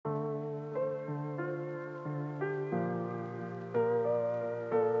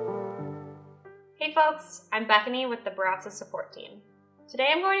Hey folks, I'm Bethany with the Baratza support team. Today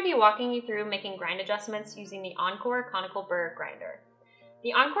I'm going to be walking you through making grind adjustments using the Encore conical burr grinder.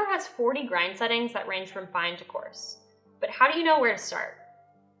 The Encore has 40 grind settings that range from fine to coarse. But how do you know where to start?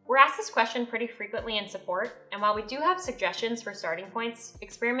 We're asked this question pretty frequently in support, and while we do have suggestions for starting points,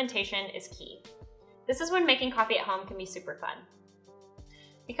 experimentation is key. This is when making coffee at home can be super fun.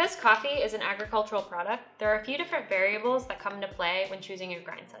 Because coffee is an agricultural product, there are a few different variables that come into play when choosing your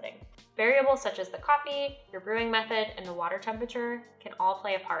grind setting. Variables such as the coffee, your brewing method, and the water temperature can all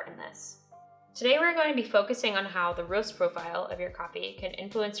play a part in this. Today we're going to be focusing on how the roast profile of your coffee can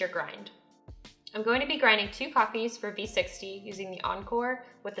influence your grind. I'm going to be grinding 2 coffees for V60 using the Encore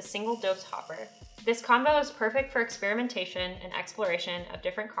with a single dose hopper. This combo is perfect for experimentation and exploration of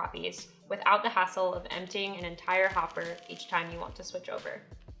different coffees without the hassle of emptying an entire hopper each time you want to switch over.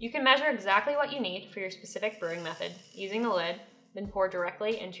 You can measure exactly what you need for your specific brewing method using the lid, then pour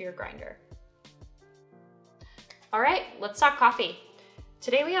directly into your grinder. All right, let's talk coffee.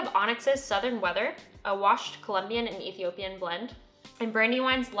 Today we have Onyx's Southern Weather, a washed Colombian and Ethiopian blend, and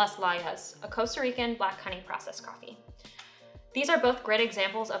Brandywine's Las Layas, a Costa Rican black honey processed coffee. These are both great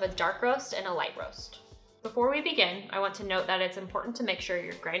examples of a dark roast and a light roast. Before we begin, I want to note that it's important to make sure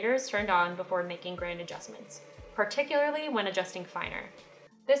your grinder is turned on before making grind adjustments, particularly when adjusting finer.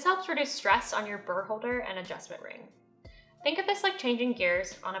 This helps reduce stress on your burr holder and adjustment ring. Think of this like changing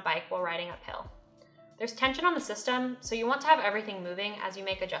gears on a bike while riding uphill. There's tension on the system, so you want to have everything moving as you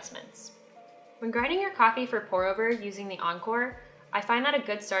make adjustments. When grinding your coffee for pour over using the Encore, I find that a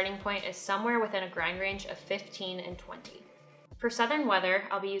good starting point is somewhere within a grind range of 15 and 20. For Southern Weather,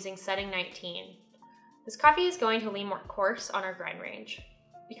 I'll be using setting 19. This coffee is going to lean more coarse on our grind range.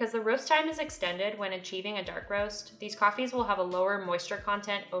 Because the roast time is extended when achieving a dark roast, these coffees will have a lower moisture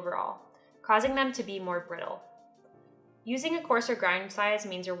content overall, causing them to be more brittle. Using a coarser grind size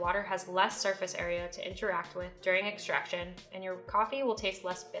means your water has less surface area to interact with during extraction, and your coffee will taste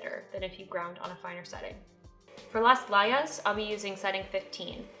less bitter than if you ground on a finer setting. For Las Layas, I'll be using setting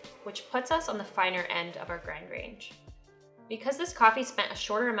 15, which puts us on the finer end of our grind range. Because this coffee spent a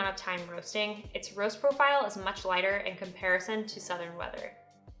shorter amount of time roasting, its roast profile is much lighter in comparison to Southern Weather.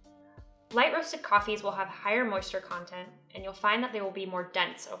 Light roasted coffees will have higher moisture content, and you'll find that they will be more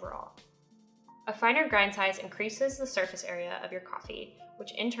dense overall. A finer grind size increases the surface area of your coffee,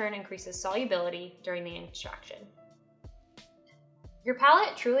 which in turn increases solubility during the extraction. Your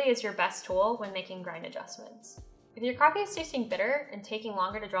palate truly is your best tool when making grind adjustments. If your coffee is tasting bitter and taking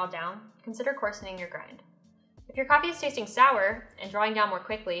longer to draw down, consider coarsening your grind. If your coffee is tasting sour and drawing down more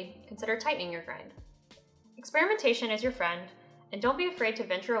quickly, consider tightening your grind. Experimentation is your friend, and don't be afraid to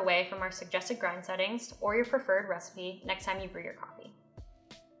venture away from our suggested grind settings or your preferred recipe next time you brew your coffee.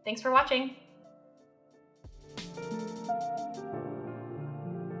 Thanks for watching!